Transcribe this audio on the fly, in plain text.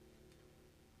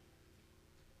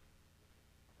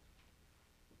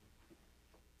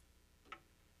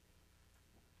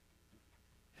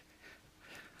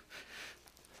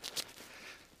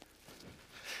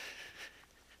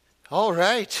All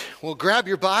right. Well, grab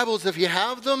your Bibles if you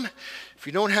have them. If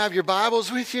you don't have your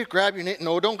Bibles with you,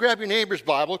 don't grab your neighbor's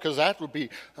Bible because that would be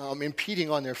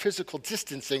impeding on their physical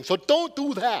distancing. So don't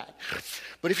do that.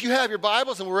 But if you have your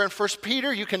Bibles and we're in 1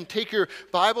 Peter, you can take your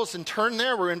Bibles and turn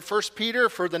there. We're in 1 Peter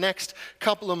for the next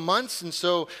couple of months. And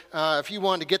so if you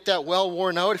want to get that well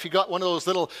worn out, if you got one of those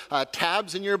little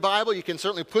tabs in your Bible, you can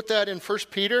certainly put that in 1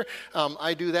 Peter.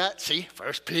 I do that. See,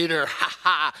 1 Peter. Ha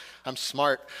ha. I'm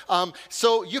smart.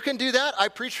 So you can do that. I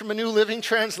preach from a New Living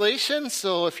Translation.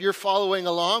 So if you're following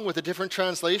along with a different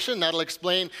translation, that'll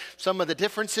explain some of the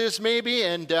differences maybe.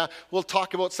 And we'll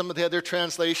talk about some of the other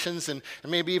translations and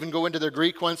maybe even go into the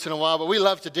Greek once in a while. But we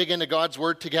love to dig into God's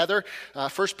Word together. 1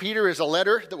 Peter is a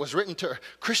letter that was written to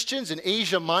Christians in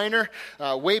Asia Minor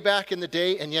way back in the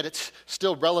day. And yet it's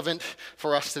still relevant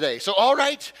for us today. So all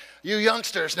right, you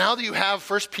youngsters, now that you have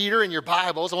 1 Peter in your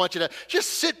Bibles, I want you to just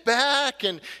sit back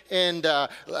and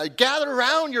gather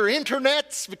around your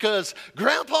internets because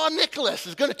Grandpa Nicholas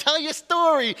is going to tell you a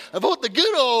story about the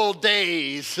good old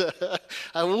days.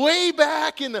 Way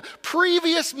back in the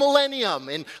previous millennium,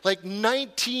 in like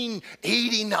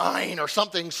 1989 or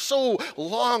something so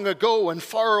long ago and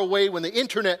far away when the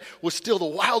internet was still the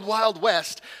wild, wild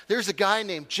west, there's a guy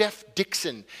named Jeff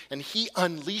Dixon, and he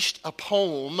unleashed a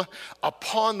poem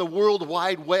upon the World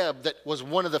Wide Web that was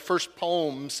one of the first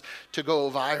poems to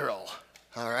go viral.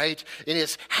 All right, in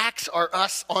his Hacks Are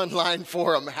Us online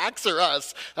forum. Hacks Are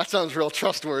Us, that sounds real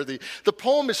trustworthy. The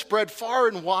poem is spread far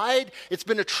and wide. It's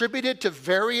been attributed to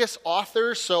various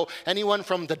authors, so anyone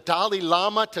from the Dalai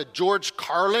Lama to George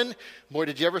Carlin. Boy,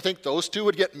 did you ever think those two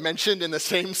would get mentioned in the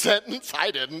same sentence?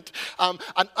 I didn't.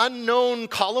 An unknown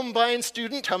Columbine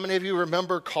student. How many of you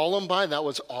remember Columbine? That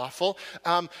was awful.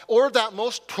 Or that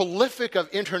most prolific of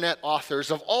internet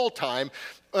authors of all time,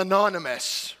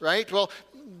 Anonymous, right? Well,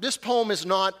 this poem is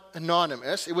not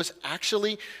anonymous. It was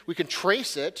actually, we can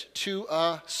trace it to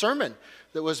a sermon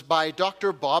that was by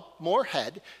Dr. Bob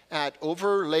Moorhead at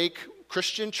Overlake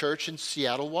Christian Church in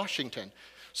Seattle, Washington.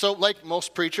 So like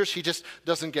most preachers, he just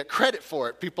doesn't get credit for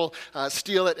it. People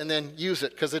steal it and then use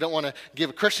it because they don't want to give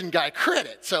a Christian guy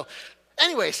credit. So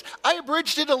anyways, I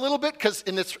abridged it a little bit because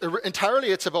in its entirely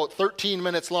it's about 13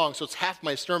 minutes long, so it's half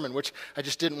my sermon, which I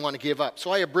just didn't want to give up.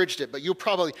 So I abridged it, but you'll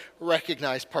probably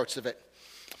recognize parts of it.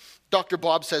 Dr.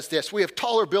 Bob says this: we have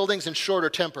taller buildings and shorter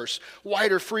tempers,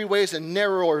 wider freeways and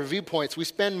narrower viewpoints. We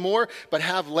spend more but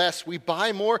have less. We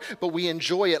buy more but we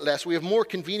enjoy it less. We have more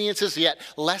conveniences yet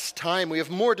less time. We have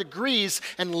more degrees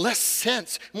and less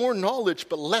sense, more knowledge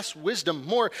but less wisdom,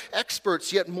 more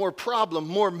experts yet more problem,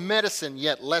 more medicine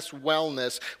yet less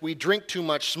wellness. We drink too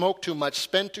much, smoke too much,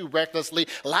 spend too recklessly,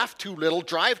 laugh too little,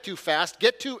 drive too fast,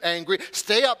 get too angry,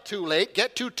 stay up too late,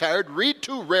 get too tired, read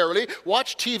too rarely,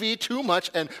 watch TV too much,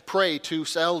 and pray too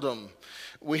seldom.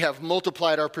 We have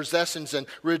multiplied our possessions and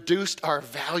reduced our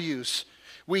values.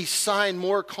 We sign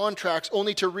more contracts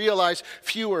only to realize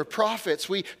fewer profits.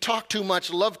 We talk too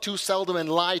much, love too seldom, and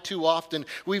lie too often.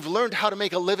 We've learned how to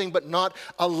make a living but not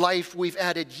a life. We've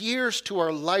added years to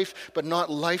our life but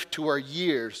not life to our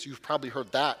years. You've probably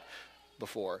heard that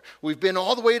before. We've been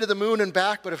all the way to the moon and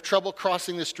back but have trouble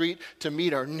crossing the street to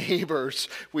meet our neighbors.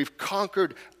 We've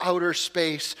conquered outer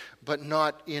space but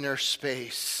not inner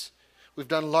space. We've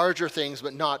done larger things,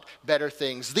 but not better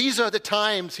things. These are the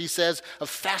times, he says, of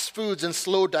fast foods and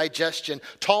slow digestion,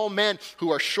 tall men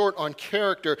who are short on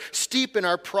character, steep in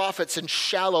our profits and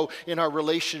shallow in our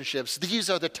relationships. These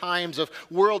are the times of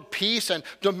world peace and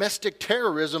domestic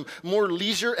terrorism, more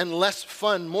leisure and less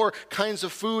fun, more kinds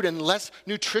of food and less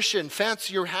nutrition,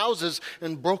 fancier houses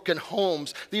and broken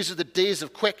homes. These are the days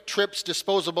of quick trips,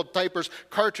 disposable diapers,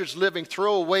 cartridge living,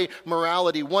 throwaway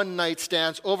morality, one-night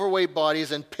stands, overweight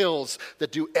bodies, and pills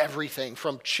that do everything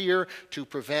from cheer to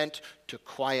prevent to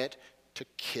quiet to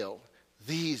kill.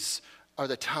 These are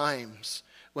the times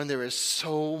when there is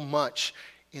so much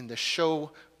in the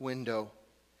show window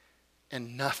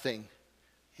and nothing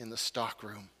in the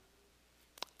stockroom.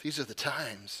 These are the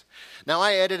times. Now,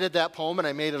 I edited that poem and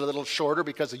I made it a little shorter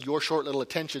because of your short little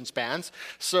attention spans.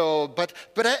 So, but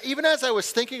even as I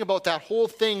was thinking about that whole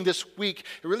thing this week,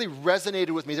 it really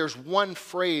resonated with me. There's one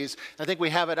phrase, I think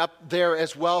we have it up there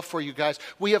as well for you guys.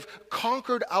 We have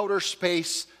conquered outer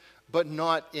space, but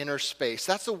not inner space.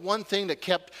 That's the one thing that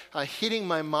kept hitting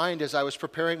my mind as I was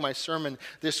preparing my sermon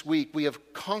this week. We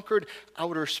have conquered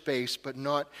outer space, but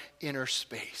not inner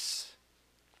space.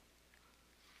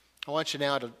 I want you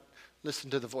now to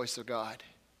listen to the voice of God.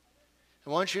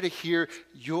 I want you to hear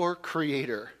your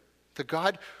Creator, the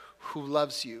God who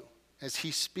loves you, as he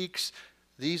speaks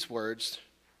these words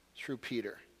through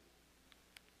Peter.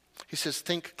 He says,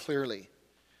 think clearly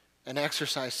and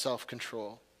exercise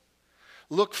self-control.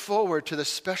 Look forward to the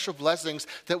special blessings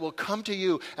that will come to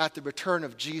you at the return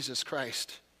of Jesus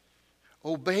Christ.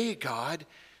 Obey God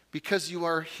because you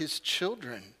are his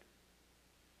children.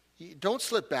 Don't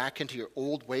slip back into your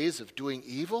old ways of doing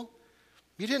evil.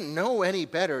 You didn't know any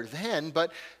better then,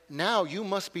 but now you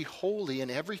must be holy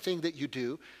in everything that you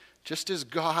do, just as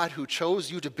God, who chose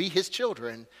you to be his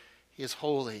children, is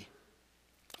holy.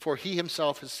 For he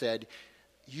himself has said,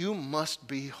 you must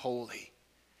be holy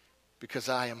because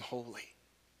I am holy.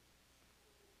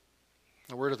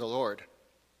 The word of the Lord.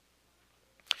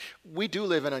 We do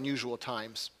live in unusual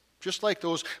times. Just like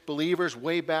those believers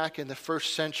way back in the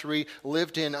first century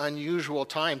lived in unusual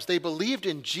times. They believed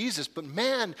in Jesus, but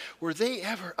man, were they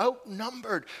ever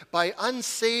outnumbered by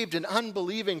unsaved and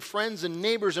unbelieving friends and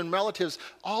neighbors and relatives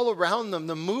all around them.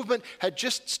 The movement had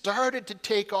just started to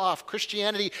take off.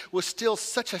 Christianity was still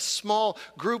such a small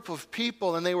group of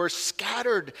people, and they were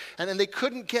scattered, and they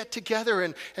couldn't get together.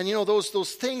 And you know,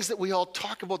 those things that we all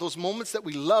talk about, those moments that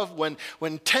we love when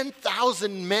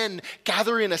 10,000 men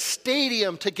gather in a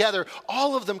stadium together,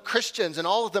 all of them Christians and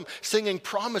all of them singing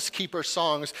Promise Keeper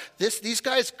songs. These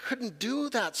guys couldn't do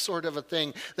that sort of a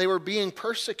thing. They were being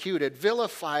persecuted,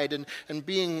 vilified, and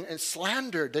being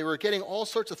slandered. They were getting all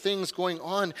sorts of things going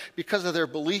on because of their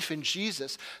belief in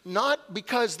Jesus. Not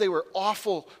because they were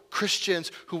awful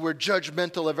Christians who were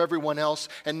judgmental of everyone else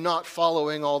and not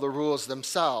following all the rules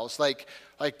themselves.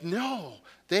 No,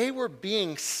 they were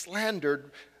being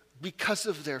slandered because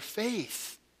of their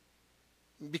faith.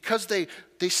 Because they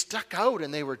stuck out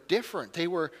and they were different. They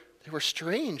were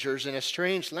strangers in a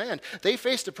strange land. They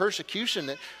faced a persecution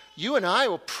that you and I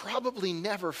will probably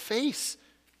never face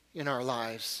in our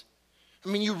lives. I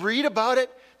mean, you read about it.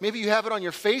 Maybe you have it on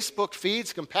your Facebook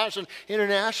feeds, Compassion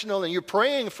International, and you're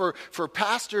praying for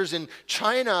pastors in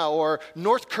China or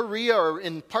North Korea or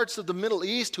in parts of the Middle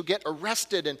East who get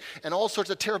arrested and all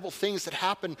sorts of terrible things that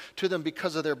happen to them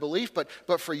because of their belief.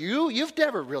 But for you, you've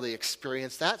never really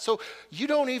experienced that. So you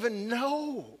don't even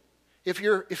know if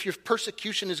your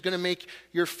persecution is going to make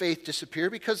your faith disappear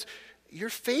because your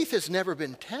faith has never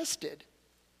been tested.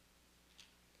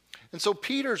 And so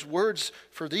Peter's words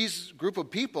for these group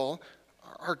of people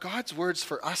are God's words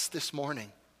for us this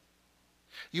morning.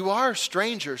 You are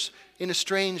strangers in a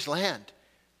strange land.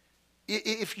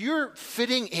 If you're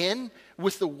fitting in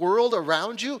with the world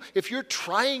around you, if you're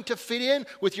trying to fit in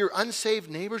with your unsaved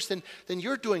neighbors, then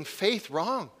you're doing faith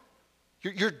wrong.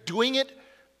 You're doing it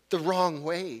the wrong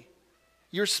way.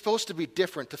 You're supposed to be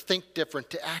different, to think different,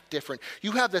 to act different.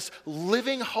 You have this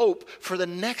living hope for the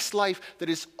next life that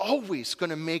is always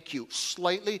going to make you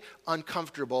slightly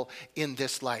uncomfortable in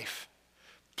this life.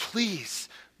 Please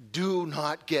do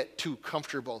not get too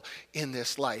comfortable in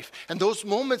this life. And those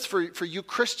moments for you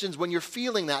Christians when you're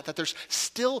feeling that there's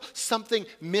still something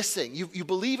missing. You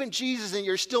believe in Jesus and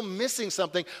you're still missing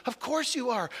something. Of course you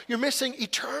are. You're missing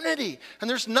eternity. And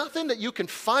there's nothing that you can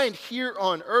find here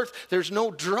on earth. There's no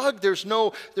drug. There's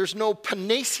no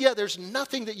panacea. There's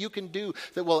nothing that you can do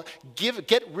that will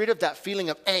get rid of that feeling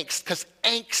of angst, because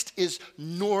angst is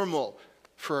normal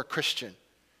for a Christian.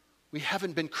 We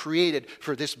haven't been created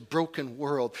for this broken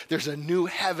world. There's a new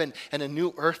heaven and a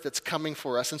new earth that's coming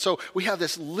for us. And so we have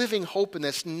this living hope in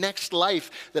this next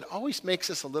life that always makes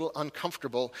us a little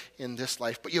uncomfortable in this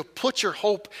life. But you put your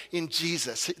hope in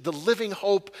Jesus, the living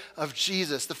hope of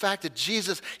Jesus, the fact that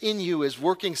Jesus in you is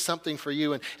working something for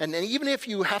you. And even if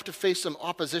you have to face some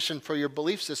opposition for your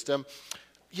belief system,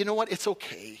 you know what? It's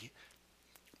okay.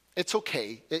 It's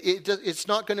okay. It's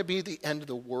not going to be the end of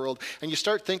the world. And you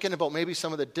start thinking about maybe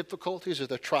some of the difficulties or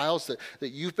the trials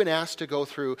that you've been asked to go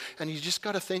through, and you just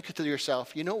got to think to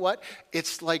yourself, you know what?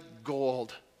 It's like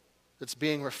gold that's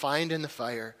being refined in the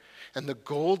fire, and the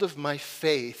gold of my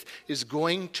faith is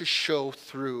going to show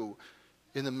through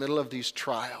in the middle of these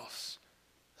trials.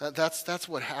 That's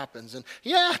what happens. And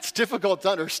yeah, it's difficult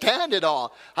to understand it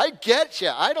all. I get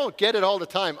you. I don't get it all the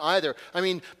time either. I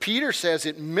mean, Peter says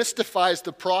it mystifies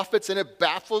the prophets and it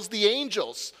baffles the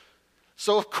angels.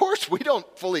 So of course we don't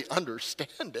fully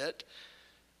understand it,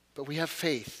 but we have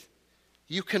faith.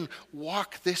 You can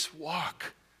walk this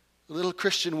walk. Little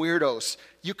Christian weirdos,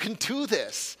 you can do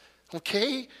this,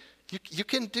 okay? You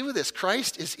can do this.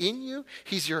 Christ is in you.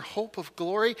 He's your hope of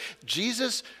glory.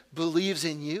 Jesus believes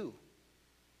in you.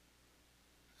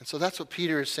 And so that's what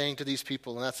Peter is saying to these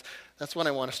people, and that's what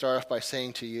I want to start off by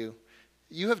saying to you.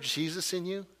 You have Jesus in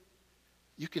you.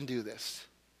 You can do this.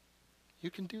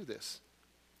 You can do this.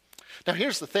 Now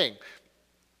here's the thing.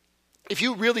 if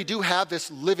you really do have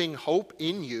this living hope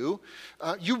in you,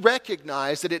 you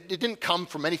recognize that it didn't come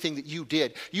from anything that you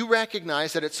did. You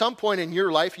recognize that at some point in your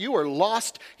life, you were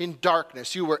lost in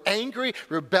darkness. You were angry,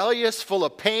 rebellious, full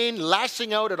of pain,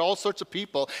 lashing out at all sorts of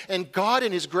people. And God,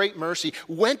 in his great mercy,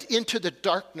 went into the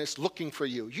darkness looking for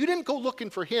you. You didn't go looking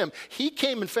for him. He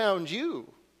came and found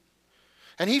you.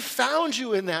 And he found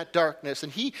you in that darkness,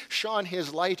 and he shone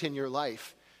his light in your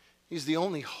life. He's the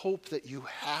only hope that you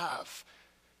have.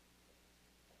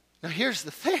 Now, here's the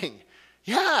thing.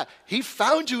 Yeah, he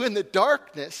found you in the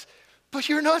darkness, but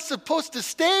you're not supposed to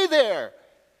stay there.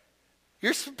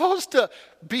 You're supposed to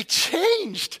be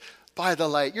changed by the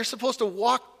light. You're supposed to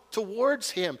walk towards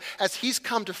him as he's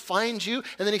come to find you.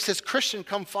 And then he says, Christian,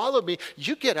 come follow me.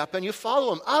 You get up and you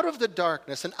follow him out of the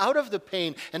darkness and out of the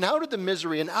pain and out of the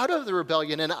misery and out of the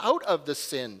rebellion and out of the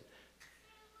sin.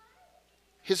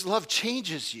 His love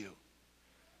changes you.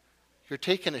 You're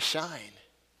taking a shine.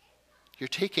 You're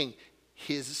taking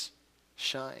his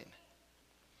shine.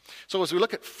 So as we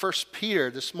look at 1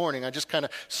 Peter this morning, I just kind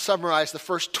of summarized the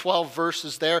first 12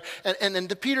 verses there. And then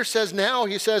Peter says now,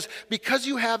 he says, because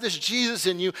you have this Jesus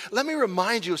in you, let me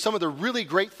remind you of some of the really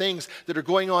great things that are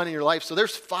going on in your life. So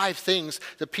there's 5 things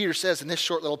that Peter says in this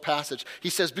short little passage. He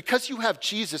says, because you have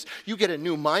Jesus, you get a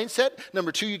new mindset.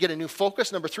 Number 2, you get a new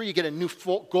focus. Number 3, you get a new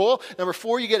goal. Number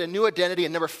 4, you get a new identity.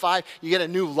 And number 5, you get a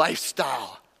new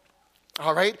lifestyle.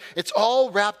 All right? It's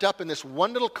all wrapped up in this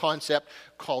one little concept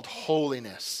called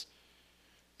holiness.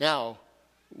 Now,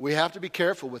 we have to be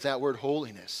careful with that word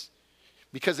holiness.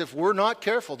 Because if we're not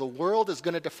careful, the world is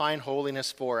going to define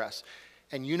holiness for us.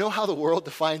 And you know how the world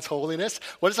defines holiness?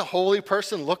 What does a holy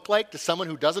person look like to someone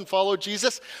who doesn't follow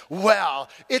Jesus? Well,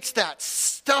 it's that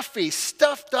stuffy,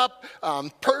 stuffed up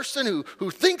person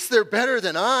who thinks they're better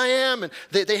than I am. And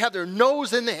they have their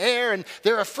nose in the air and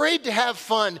they're afraid to have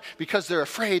fun because they're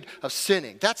afraid of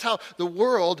sinning. That's how the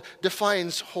world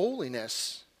defines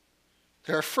holiness.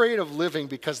 They're afraid of living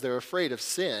because they're afraid of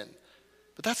sin.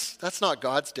 But that's not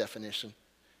God's definition.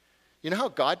 You know how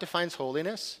God defines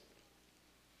holiness?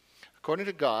 According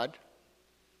to God,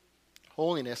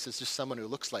 holiness is just someone who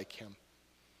looks like him.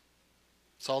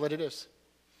 That's all that it is.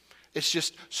 It's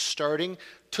just starting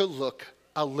to look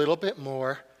a little bit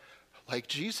more like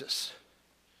Jesus.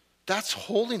 That's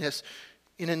holiness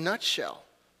in a nutshell.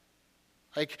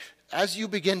 Like, as you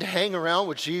begin to hang around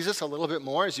with Jesus a little bit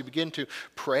more, as you begin to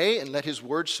pray and let his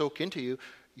word soak into you,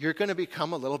 you're going to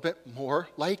become a little bit more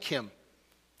like him.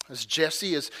 As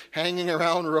Jesse is hanging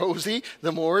around Rosie,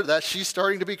 the more that she's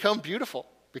starting to become beautiful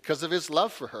because of his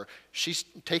love for her. She's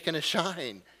taken a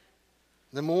shine.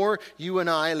 The more you and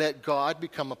I let God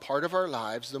become a part of our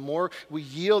lives, the more we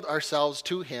yield ourselves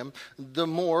to him, the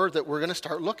more that we're going to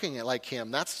start looking like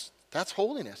him. That's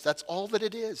holiness. That's all that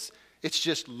it is. It's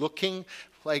just looking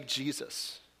like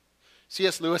Jesus.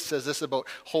 C.S. Lewis says this about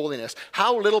holiness.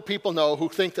 How little people know who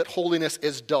think that holiness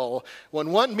is dull.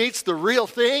 When one meets the real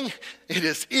thing, it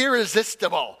is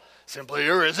irresistible. Simply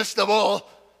irresistible.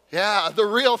 Yeah, the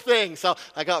real thing. So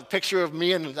I got a picture of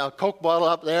me and a Coke bottle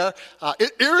up there.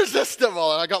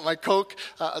 Irresistible. And I got my Coke.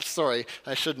 Sorry,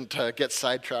 I shouldn't get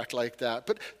sidetracked like that.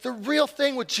 But the real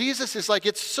thing with Jesus is like,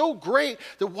 it's so great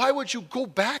that why would you go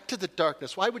back to the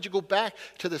darkness? Why would you go back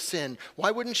to the sin?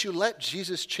 Why wouldn't you let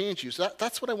Jesus change you? So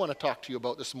that's what I want to talk to you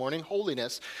about this morning.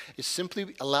 Holiness is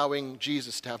simply allowing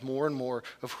Jesus to have more and more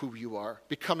of who you are,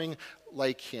 becoming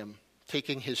like him.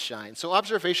 Taking his shine. So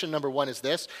observation number 1 is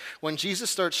this. When Jesus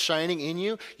starts shining in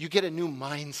you, you get a new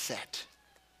mindset.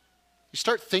 You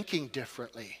start thinking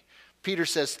differently. Peter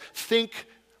says, think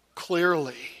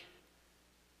clearly.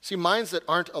 See, minds that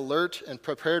aren't alert and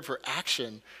prepared for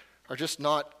action are just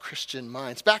not Christian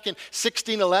minds. Back in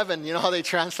 1611, you know how they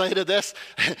translated this?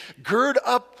 Gird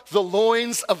up the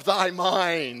loins of thy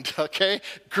mind, okay?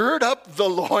 Gird up the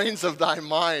loins of thy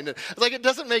mind. It's like it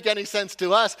doesn't make any sense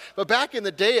to us, but back in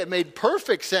the day it made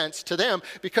perfect sense to them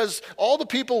because all the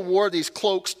people wore these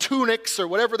cloaks, tunics, or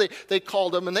whatever they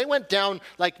called them, and they went down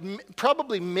like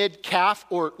probably mid-calf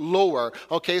or lower,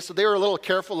 okay? So they were a little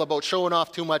careful about showing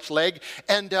off too much leg.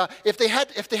 And if they had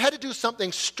to do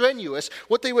something strenuous,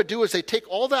 what they would do is they take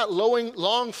all that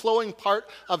long flowing part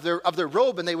of their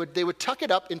robe and they would tuck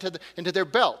it up into their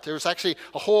belt. There's actually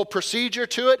a whole procedure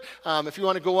to it. If you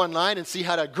want to go online and see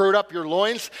how to gird up your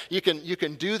loins, you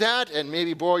can do that and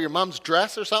maybe borrow your mom's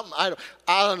dress or something.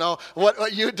 I don't know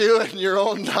what you do in your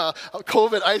own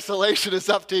COVID isolation is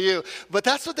up to you. But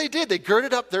that's what they did. They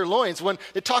girded up their loins. When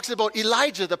it talks about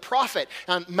Elijah the prophet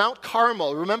on Mount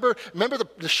Carmel, remember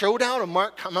the showdown of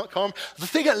Mount Carmel? The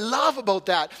thing I love about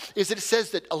that is that it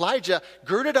says that Elijah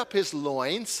girded up his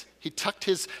loins He tucked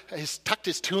his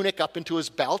tunic up into his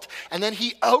belt, and then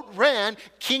he outran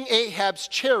King Ahab's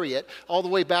chariot all the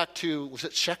way back to, was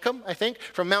it Shechem, I think?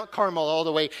 From Mount Carmel all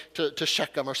the way to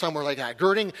Shechem or somewhere like that,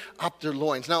 girding up their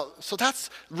loins. Now, so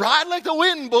that's ride like the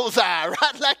wind, bullseye,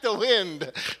 ride like the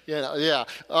wind. Yeah.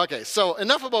 Okay, so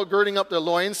enough about girding up their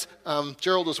loins.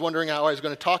 Gerald was wondering how I was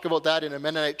going to talk about that in a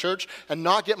Mennonite church and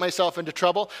not get myself into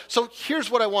trouble. So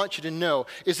here's what I want you to know.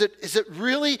 Is it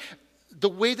really the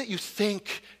way that you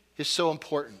think is so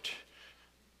important?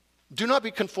 Do not be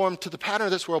conformed to the pattern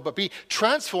of this world, but be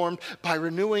transformed by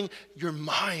renewing your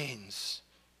minds.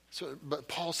 But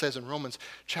Paul says in Romans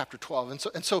chapter 12.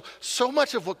 And so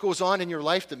much of what goes on in your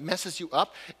life that messes you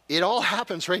up, it all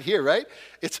happens right here, right?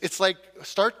 It's like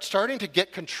starting to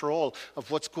get control of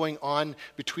what's going on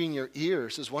between your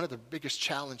ears is one of the biggest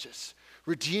challenges.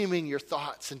 Redeeming your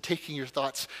thoughts and taking your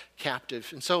thoughts captive.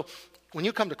 And so when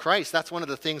you come to Christ, that's one of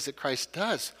the things that Christ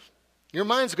does. Your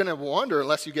mind's going to wander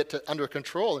unless you get under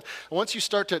control. And once you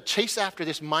start to chase after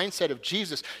this mindset of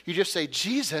Jesus, you just say,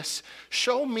 Jesus,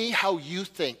 show me how you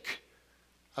think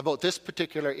about this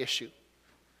particular issue.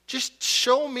 Just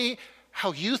show me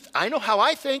how I know how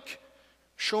I think.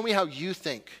 Show me how you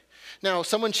think. Now,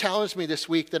 someone challenged me this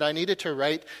week that I needed to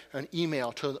write an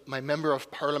email to my member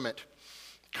of parliament,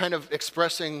 kind of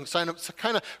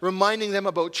reminding them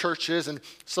about churches and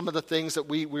some of the things that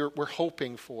we're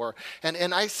hoping for.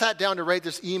 And I sat down to write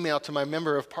this email to my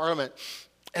member of parliament.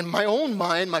 And my own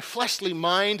mind, my fleshly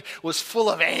mind, was full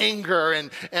of anger, and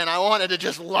I wanted to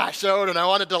just lash out, and I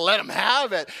wanted to let him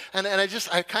have it. And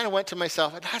I kind of went to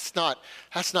myself, that's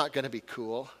not going to be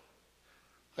cool.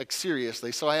 Like,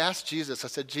 seriously. So I asked Jesus, I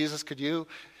said, Jesus, could you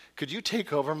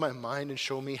take over my mind and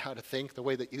show me how to think the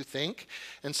way that you think?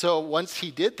 And so once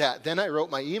he did that, then I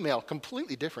wrote my email,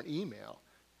 completely different email.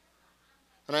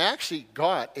 And I actually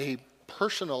got a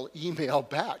personal email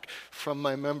back from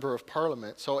my member of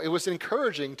parliament. So it was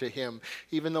encouraging to him,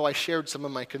 even though I shared some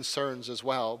of my concerns as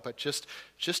well, but just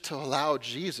to allow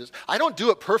Jesus. I don't do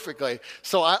it perfectly,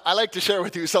 so I like to share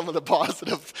with you some of the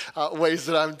positive ways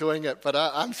that I'm doing it, but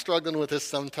I'm struggling with this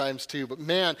sometimes too. But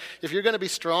man, if you're going to be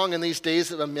strong in these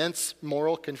days of immense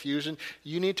moral confusion,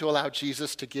 you need to allow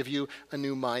Jesus to give you a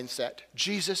new mindset.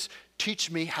 Jesus,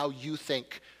 teach me how you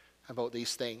think about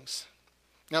these things.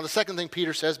 Now, the second thing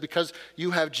Peter says, because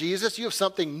you have Jesus, you have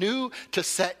something new to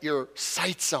set your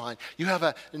sights on. You have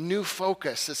a new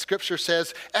focus. The scripture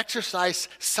says, exercise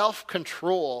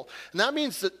self-control. And that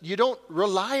means that you don't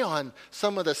rely on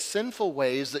some of the sinful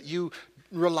ways that you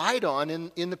relied on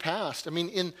in the past. I mean,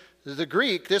 in the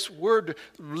Greek, this word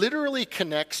literally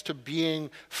connects to being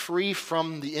free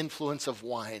from the influence of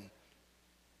wine.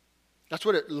 That's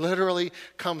what it literally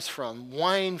comes from,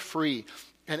 wine free.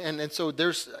 And so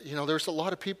there's a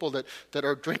lot of people that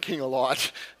are drinking a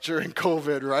lot during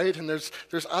COVID, right? And there's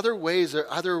other ways,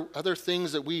 other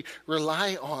things that we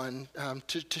rely on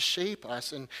to shape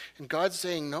us. And God's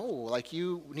saying, no, like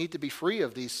you need to be free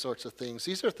of these sorts of things.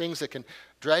 These are things that can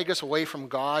drag us away from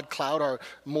God, cloud our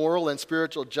moral and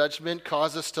spiritual judgment,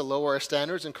 cause us to lower our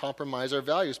standards and compromise our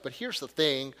values. But here's the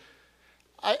thing,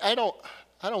 I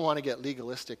don't want to get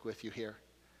legalistic with you here.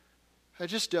 I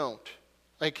just don't.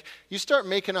 Like, you start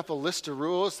making up a list of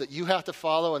rules that you have to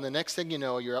follow, and the next thing you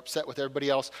know, you're upset with everybody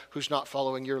else who's not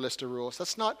following your list of rules.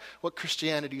 That's not what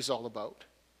Christianity is all about.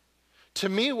 To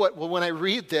me, when I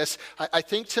read this, I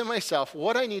think to myself,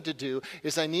 what I need to do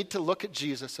is I need to look at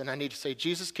Jesus, and I need to say,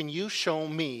 Jesus, can you show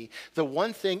me the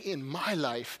one thing in my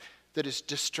life that is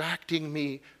distracting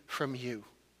me from you?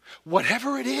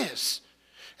 Whatever it is.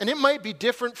 And it might be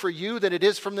different for you than it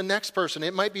is from the next person.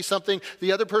 It might be something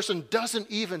the other person doesn't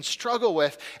even struggle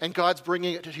with, and God's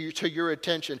bringing it to your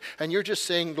attention. And you're just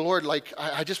saying, Lord, like,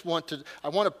 I want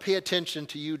to pay attention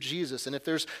to you, Jesus. And if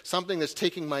there's something that's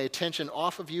taking my attention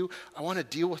off of you, I want to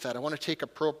deal with that. I want to take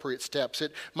appropriate steps.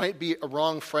 It might be a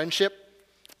wrong friendship.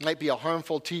 It might be a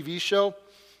harmful TV show.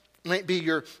 It might be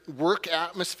your work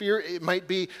atmosphere. It might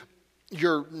be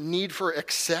your need for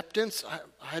acceptance.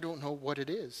 I don't know what it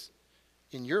is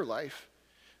in your life.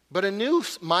 But a new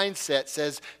mindset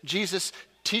says, Jesus,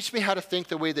 teach me how to think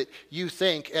the way that you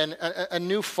think. And a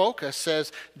new focus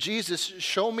says, Jesus,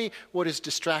 show me what is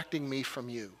distracting me from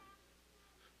you.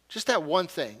 Just that one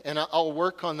thing. And I'll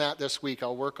work on that this week.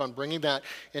 I'll work on bringing that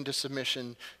into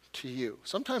submission to you.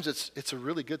 Sometimes it's a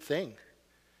really good thing,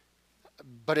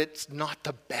 but it's not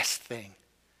the best thing.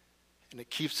 And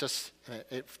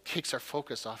it takes our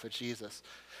focus off of Jesus.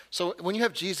 So when you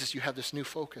have Jesus, you have this new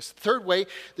focus. Third way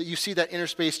that you see that inner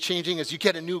space changing is you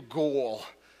get a new goal.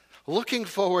 Looking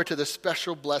forward to the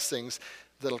special blessings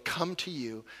that'll come to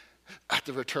you at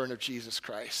the return of Jesus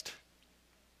Christ.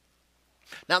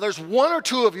 Now, there's one or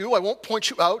two of you, I won't point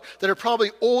you out, that are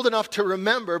probably old enough to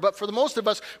remember, but for the most of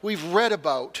us, we've read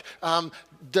about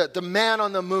the man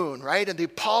on the moon, right? And the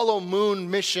Apollo moon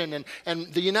mission,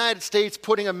 and the United States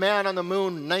putting a man on the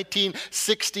moon in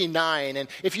 1969. And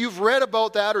if you've read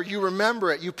about that or you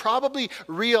remember it, you probably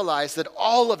realize that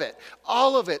all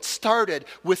of it started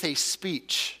with a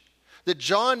speech that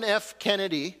John F.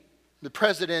 Kennedy, the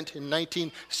president in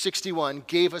 1961,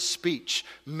 gave a speech,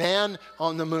 Man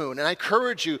on the Moon. And I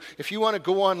encourage you, if you want to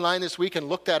go online this week and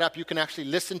look that up, you can actually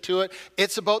listen to it.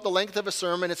 It's about the length of a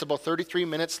sermon. It's about 33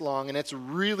 minutes long, and it's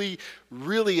really,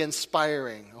 really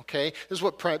inspiring, okay? This is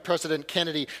what President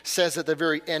Kennedy says at the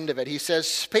very end of it. He says,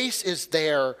 space is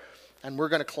there, and we're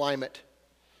going to climb it.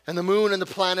 And the moon and the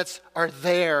planets are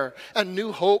there, and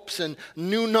new hopes and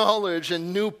new knowledge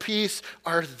and new peace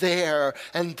are there.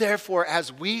 And therefore,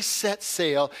 as we set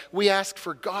sail, we ask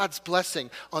for God's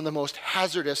blessing on the most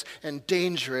hazardous and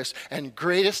dangerous and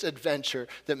greatest adventure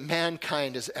that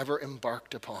mankind has ever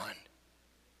embarked upon.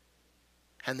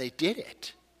 And they did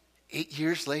it. 8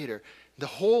 years later, the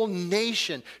whole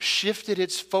nation shifted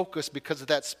its focus because of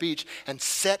that speech and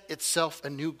set itself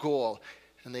a new goal.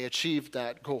 And they achieved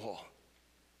that goal.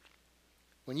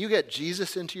 When you get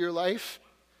Jesus into your life,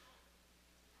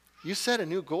 you set a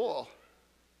new goal.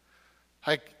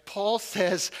 Like Paul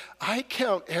says, I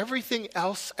count everything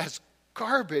else as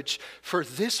garbage for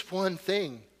this one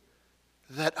thing,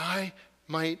 that I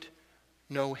might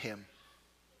know him.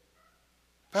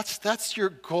 That's your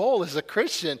goal as a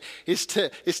Christian, is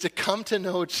to come to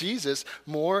know Jesus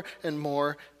more and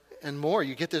more and more.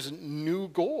 You get this new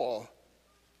goal.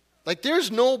 Like there's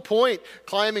no point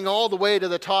climbing all the way to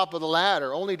the top of the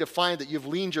ladder only to find that you've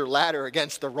leaned your ladder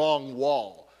against the wrong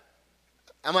wall.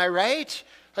 Am I right?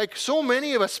 Like so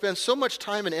many of us spend so much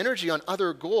time and energy on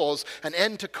other goals, an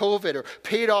end to COVID or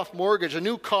paid off mortgage, a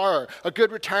new car, a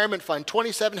good retirement fund,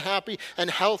 27 happy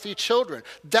and healthy children.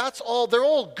 That's all, they're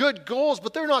all good goals,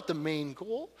 but they're not the main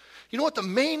goal. You know what the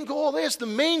main goal is? The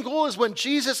main goal is when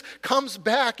Jesus comes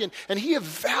back and he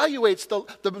evaluates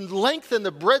the length and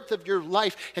the breadth of your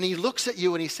life, and he looks at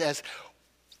you and he says,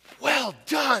 well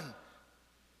done.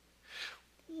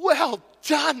 Well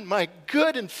done, my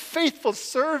good and faithful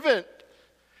servant.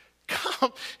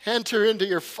 Come, enter into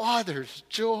your Father's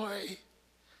joy.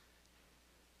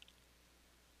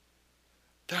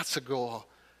 That's a goal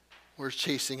we're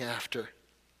chasing after.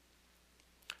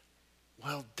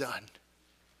 Well done.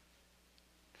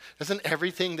 Doesn't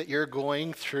everything that you're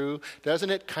going through, doesn't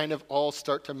it kind of all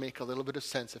start to make a little bit of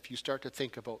sense if you start to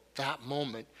think about that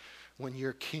moment when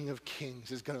your King of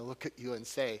Kings is going to look at you and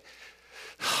say,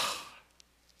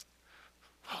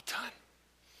 well done.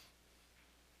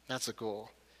 That's a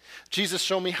goal. Jesus,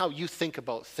 show me how you think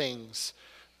about things,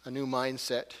 a new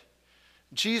mindset.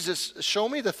 Jesus, show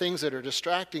me the things that are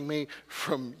distracting me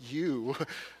from you,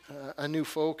 a new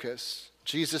focus.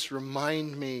 Jesus,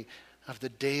 remind me of the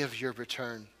day of your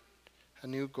return, a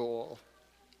new goal.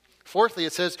 Fourthly,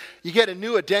 it says you get a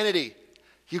new identity.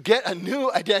 You get a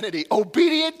new identity.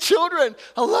 Obedient children.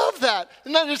 I love that.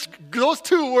 And that just, those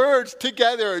two words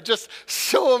together are just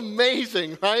so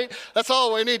amazing, right? That's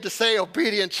all we need to say,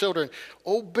 obedient children.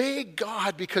 Obey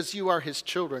God because you are his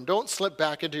children. Don't slip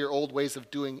back into your old ways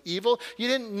of doing evil. You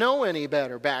didn't know any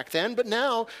better back then, but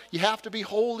now you have to be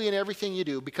holy in everything you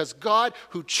do because God,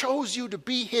 who chose you to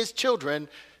be his children,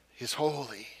 is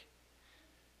holy.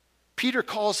 Peter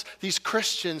calls these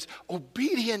Christians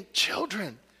obedient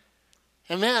children.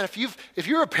 And man, if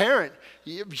you're a parent,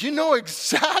 you know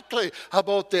exactly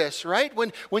about this, right?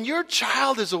 When your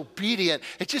child is obedient,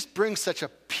 it just brings such a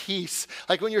peace.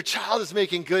 Like when your child is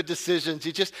making good decisions,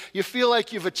 you feel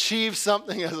like you've achieved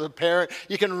something as a parent.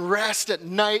 You can rest at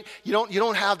night. You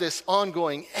don't have this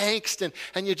ongoing angst,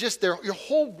 and your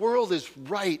whole world is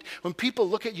right. When people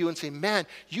look at you and say, "Man,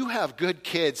 you have good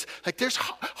kids," like there's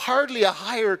hardly a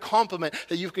higher compliment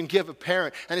that you can give a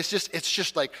parent, and it's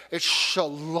just like it's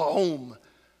shalom,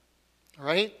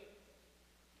 right?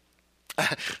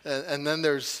 And then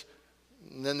there's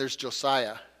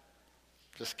Josiah.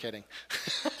 Just kidding.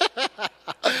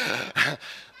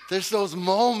 There's those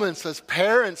moments as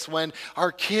parents when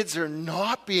our kids are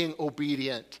not being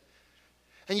obedient.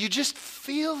 And you just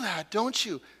feel that, don't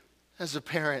you, as a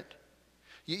parent?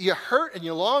 You hurt and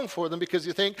you long for them because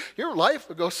you think your life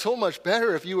would go so much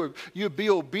better if you'd be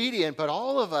obedient. But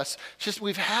all of us,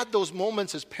 we've had those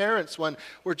moments as parents when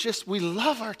we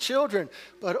love our children,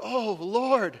 but oh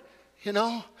Lord,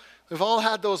 we've all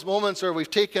had those moments where we've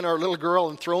taken our little girl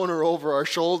and thrown her over our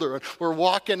shoulder and we're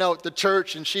walking out the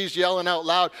church and she's yelling out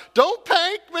loud, "Don't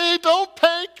pank me, don't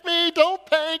pank me, don't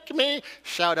pank me."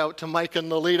 Shout out to Mike and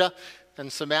Lolita.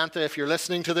 And Samantha, if you're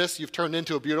listening to this, you've turned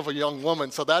into a beautiful young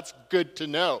woman, so that's good to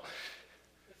know.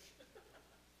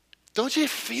 Don't you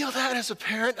feel that as a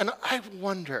parent? And I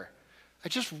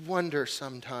just wonder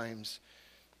sometimes,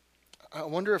 I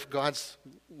wonder if God's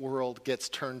world gets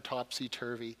turned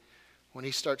topsy-turvy when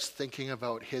he starts thinking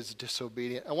about his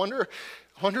disobedience. I wonder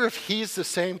if he's the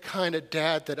same kind of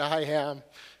dad that I am.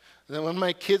 And then when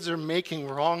my kids are making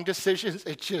wrong decisions,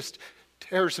 it just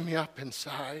tears me up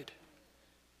inside.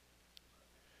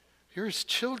 You're his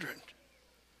children.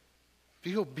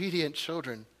 Be obedient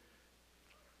children.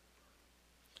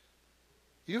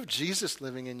 You have Jesus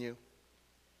living in you.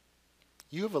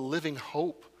 You have a living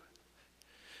hope.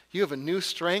 You have a new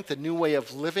strength, a new way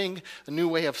of living, a new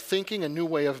way of thinking, a new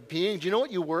way of being. Do you know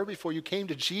what you were before you came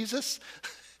to Jesus?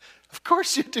 Of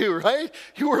course you do, right?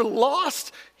 You were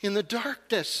lost in the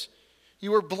darkness.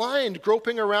 You were blind,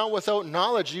 groping around without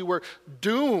knowledge. You were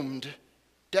doomed,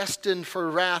 destined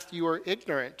for wrath. You were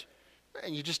ignorant,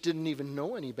 and you just didn't even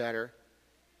know any better.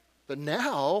 But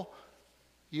now,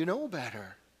 you know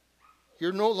better.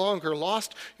 You're no longer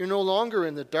lost. You're no longer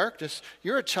in the darkness.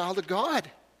 You're a child of God.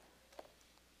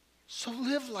 So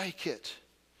live like it.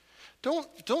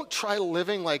 Don't try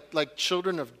living like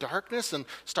children of darkness and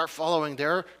start following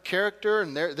their character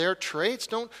and their traits.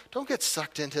 Don't get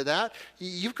sucked into that.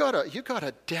 You've got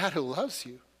a dad who loves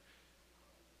you.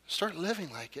 Start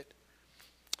living like it.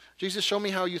 Jesus, show me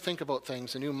how you think about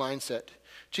things, a new mindset.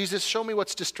 Jesus, show me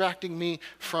what's distracting me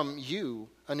from you,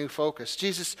 a new focus.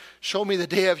 Jesus, show me the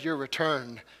day of your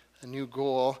return, a new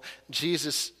goal.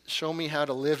 Jesus, show me how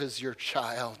to live as your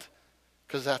child,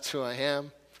 because that's who I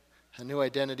am, a new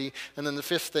identity. And then the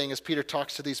fifth thing, as Peter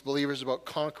talks to these believers about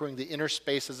conquering the inner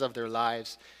spaces of their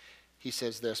lives, he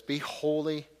says this: be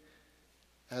holy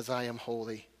as I am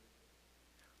holy.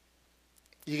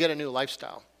 You get a new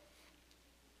lifestyle.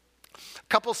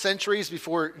 A couple centuries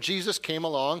before Jesus came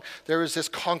along, there was this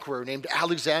conqueror named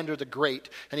Alexander the Great.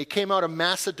 And he came out of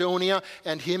Macedonia,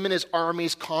 and him and his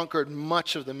armies conquered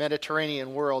much of the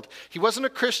Mediterranean world. He wasn't a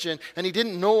Christian, and he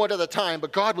didn't know it at the time,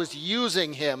 but God was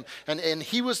using him. And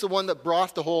he was the one that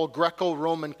brought the whole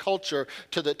Greco-Roman culture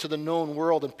to the known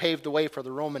world and paved the way for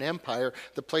the Roman Empire,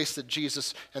 the place that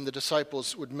Jesus and the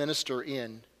disciples would minister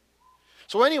in.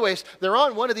 So anyways, they're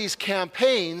on one of these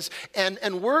campaigns,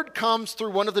 and word comes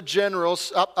through one of the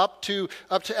generals up to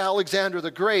Alexander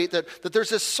the Great that there's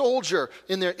this soldier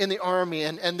in the army,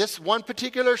 and this one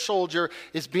particular soldier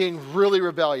is being really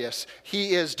rebellious.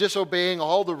 He is disobeying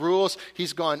all the rules.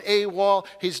 He's gone AWOL.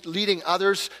 He's leading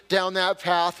others down that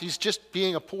path. He's just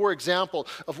being a poor example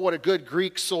of what a good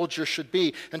Greek soldier should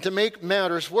be. And to make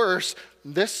matters worse,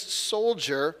 this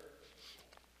soldier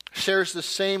shares the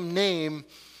same name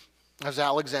as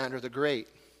Alexander the Great.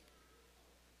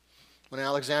 When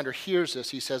Alexander hears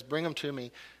this, he says, bring him to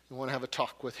me. I want to have a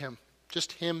talk with him.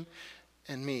 Just him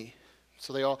and me.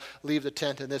 So they all leave the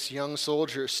tent, and this young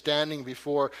soldier is standing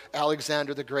before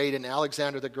Alexander the Great, and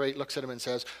Alexander the Great looks at him and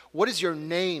says, what is your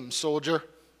name, soldier?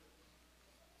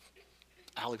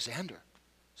 Alexander,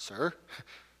 sir.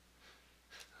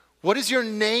 What is your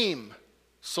name,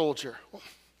 soldier? Well,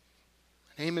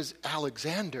 my name is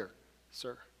Alexander,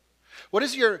 sir. What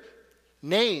is your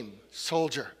name,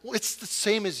 soldier? Well, it's the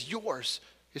same as yours.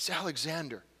 It's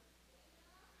Alexander.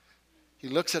 He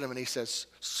looks at him and he says,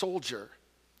 soldier,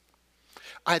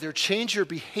 either change your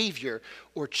behavior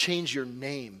or change your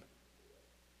name.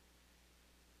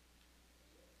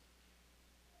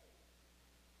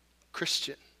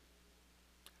 Christian,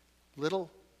 little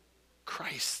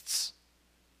Christs,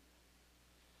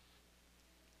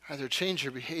 either change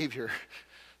your behavior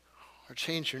or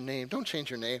change your name. Don't change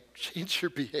your name. Change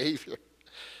your behavior.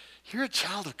 You're a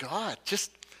child of God.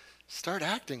 Just start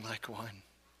acting like one.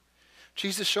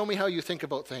 Jesus, show me how you think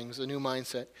about things, a new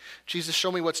mindset. Jesus,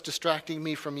 show me what's distracting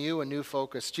me from you, a new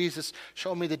focus. Jesus,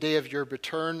 show me the day of your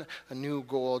return, a new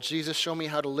goal. Jesus, show me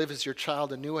how to live as your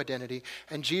child, a new identity.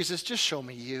 And Jesus, just show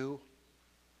me you,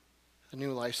 a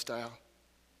new lifestyle.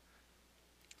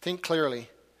 Think clearly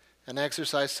and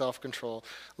exercise self-control.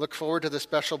 Look forward to the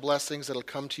special blessings that will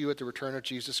come to you at the return of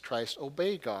Jesus Christ.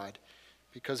 Obey God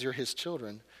because you're his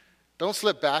children. Don't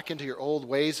slip back into your old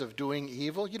ways of doing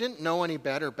evil. You didn't know any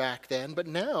better back then, but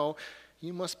now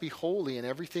you must be holy in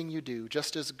everything you do,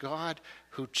 just as God,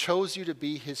 who chose you to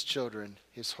be his children,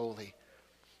 is holy.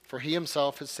 For he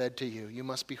himself has said to you, you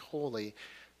must be holy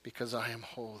because I am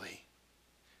holy.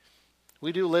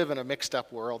 We do live in a mixed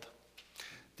up world.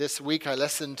 This week I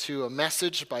listened to a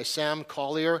message by Sam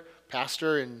Collier,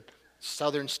 pastor in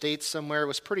southern states somewhere. It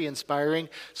was pretty inspiring.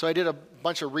 So I did a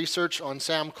bunch of research on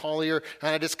Sam Collier, and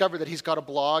I discovered that he's got a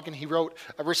blog, and he wrote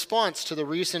a response to the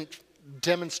recent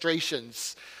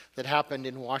demonstrations that happened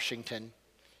in Washington.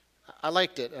 I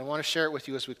liked it. I want to share it with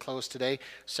you as we close today.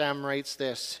 Sam writes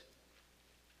this.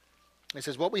 He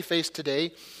says, "What we face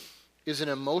today is an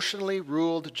emotionally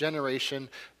ruled generation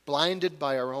blinded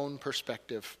by our own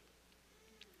perspective.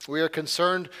 We are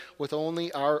concerned with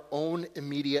only our own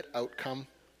immediate outcome.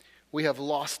 We have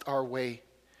lost our way.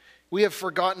 We have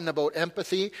forgotten about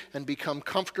empathy and become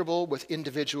comfortable with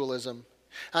individualism.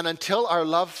 And until our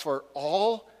love for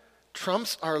all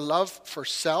trumps our love for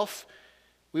self,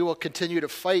 we will continue to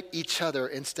fight each other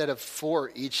instead of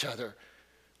for each other.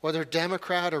 Whether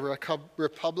Democrat or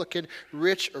Republican,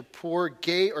 rich or poor,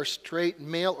 gay or straight,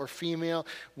 male or female,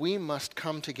 we must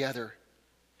come together.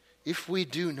 If we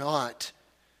do not,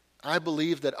 I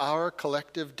believe that our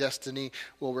collective destiny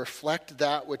will reflect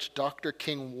that which Dr.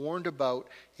 King warned about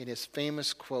in his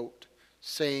famous quote,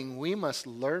 saying, 'We must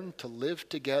learn to live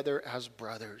together as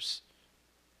brothers,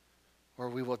 or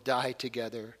we will die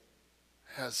together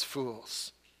as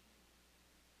fools.'"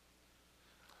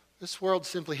 This world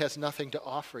simply has nothing to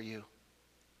offer you.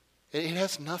 It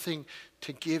has nothing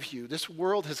to give you. This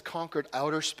world has conquered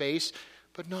outer space,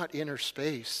 but not inner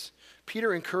space.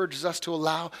 Peter encourages us to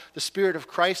allow the Spirit of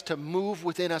Christ to move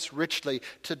within us richly,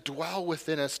 to dwell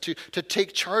within us, to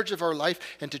take charge of our life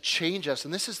and to change us.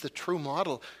 And this is the true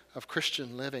model of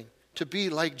Christian living, to be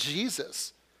like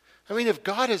Jesus. I mean, if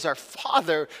God is our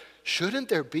Father, shouldn't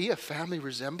there be a family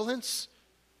resemblance?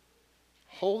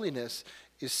 Holiness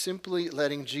is simply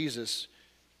letting Jesus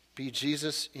be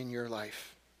Jesus in your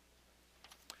life.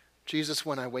 Jesus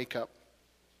when I wake up.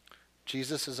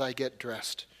 Jesus as I get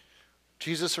dressed.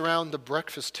 Jesus around the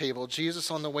breakfast table.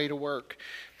 Jesus on the way to work.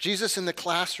 Jesus in the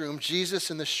classroom. Jesus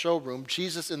in the showroom.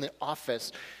 Jesus in the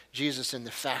office. Jesus in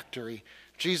the factory.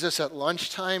 Jesus at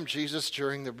lunchtime, Jesus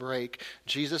during the break,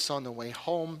 Jesus on the way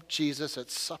home, Jesus at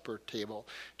supper table,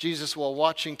 Jesus while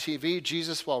watching TV,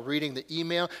 Jesus while reading the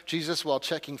email, Jesus while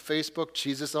checking Facebook,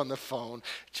 Jesus on the phone,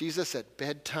 Jesus at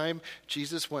bedtime,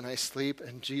 Jesus when I sleep,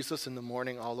 and Jesus in the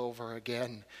morning all over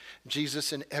again.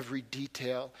 Jesus in every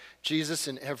detail, Jesus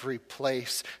in every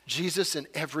place, Jesus in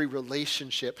every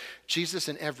relationship, Jesus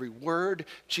in every word,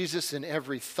 Jesus in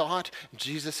every thought,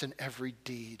 Jesus in every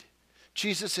deed.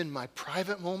 Jesus in my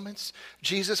private moments,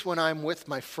 Jesus when I'm with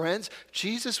my friends,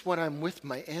 Jesus when I'm with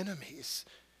my enemies,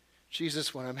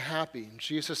 Jesus when I'm happy, and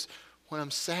Jesus when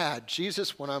I'm sad,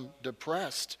 Jesus when I'm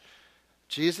depressed,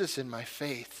 Jesus in my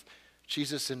faith,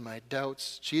 Jesus in my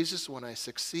doubts, Jesus when I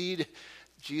succeed,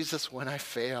 Jesus when I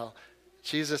fail,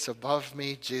 Jesus above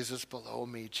me, Jesus below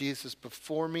me, Jesus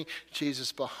before me,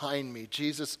 Jesus behind me,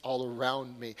 Jesus all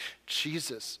around me,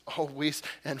 Jesus always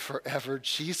and forever,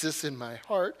 Jesus in my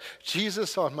heart,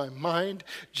 Jesus on my mind,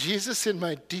 Jesus in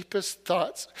my deepest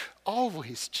thoughts,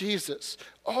 always Jesus,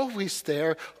 always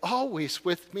there, always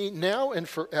with me, now and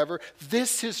forever.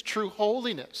 This is true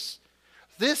holiness.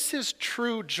 This is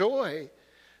true joy.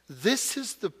 This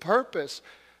is the purpose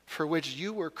for which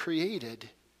you were created.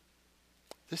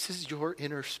 This is your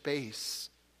inner space,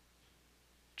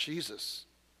 Jesus.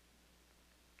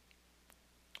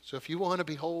 So if you want to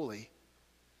be holy,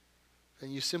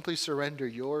 then you simply surrender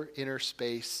your inner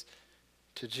space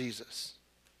to Jesus.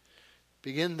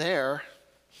 Begin there,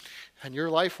 and your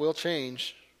life will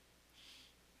change,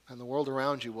 and the world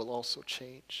around you will also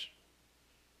change.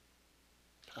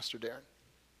 Pastor Darren.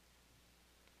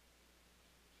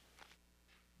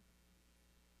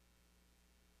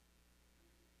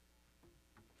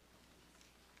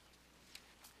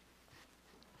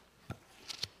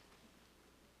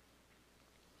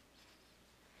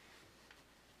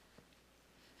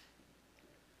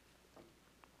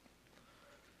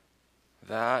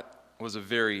 That was a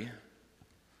very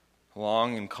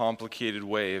long and complicated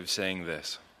way of saying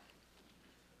this.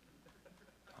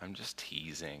 I'm just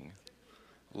teasing.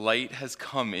 Light has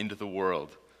come into the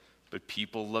world, but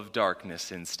people love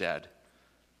darkness instead.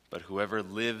 But whoever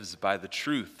lives by the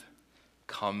truth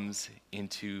comes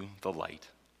into the light.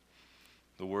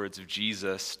 The words of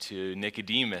Jesus to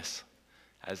Nicodemus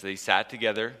as they sat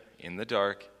together in the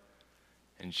dark,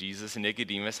 and Jesus and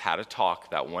Nicodemus had a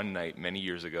talk that one night many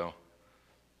years ago.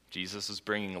 Jesus was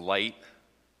bringing light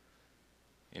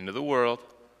into the world.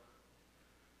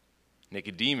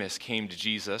 Nicodemus came to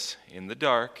Jesus in the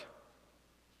dark,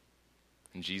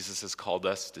 and Jesus has called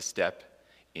us to step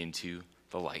into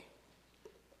the light.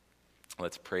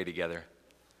 Let's pray together.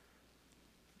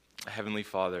 Heavenly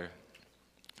Father,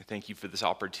 I thank you for this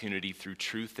opportunity through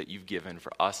truth that you've given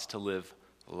for us to live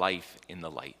life in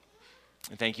the light.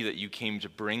 I thank you that you came to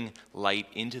bring light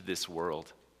into this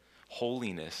world,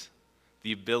 holiness,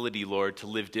 the ability, Lord, to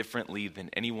live differently than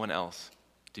anyone else,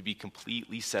 to be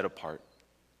completely set apart.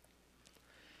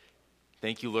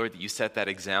 Thank you, Lord, that you set that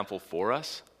example for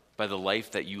us, by the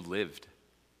life that you lived.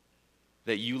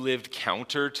 That you lived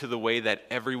counter to the way that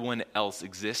everyone else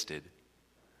existed.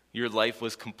 Your life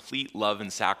was complete love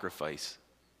and sacrifice.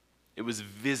 It was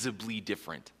visibly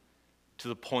different, to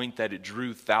the point that it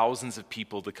drew thousands of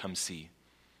people to come see,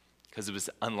 because it was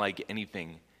unlike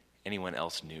anything anyone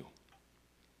else knew.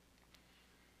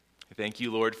 I thank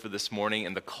you, Lord, for this morning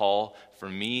and the call for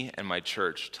me and my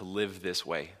church to live this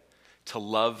way, to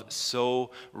love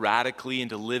so radically and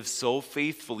to live so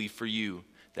faithfully for you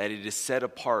that it is set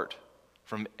apart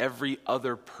from every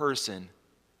other person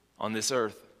on this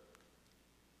earth.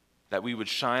 That we would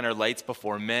shine our lights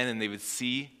before men and they would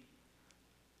see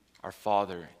our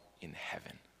Father in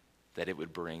heaven, that it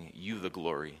would bring you the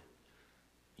glory.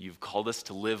 You've called us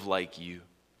to live like you.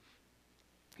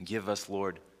 Give us,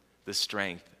 Lord, the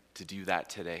strength to do that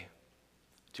today,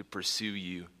 to pursue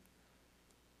you,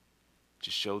 to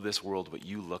show this world what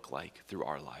you look like through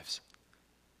our lives.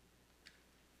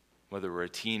 Whether we're a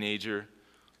teenager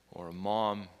or a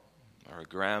mom or a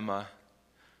grandma,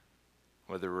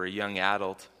 whether we're a young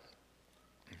adult,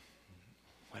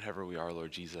 whatever we are,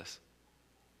 Lord Jesus.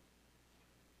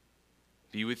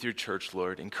 Be with your church,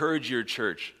 Lord. Encourage your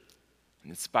church and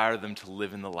inspire them to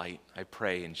live in the light. I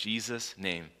pray in Jesus'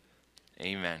 name.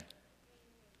 Amen.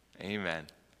 Amen.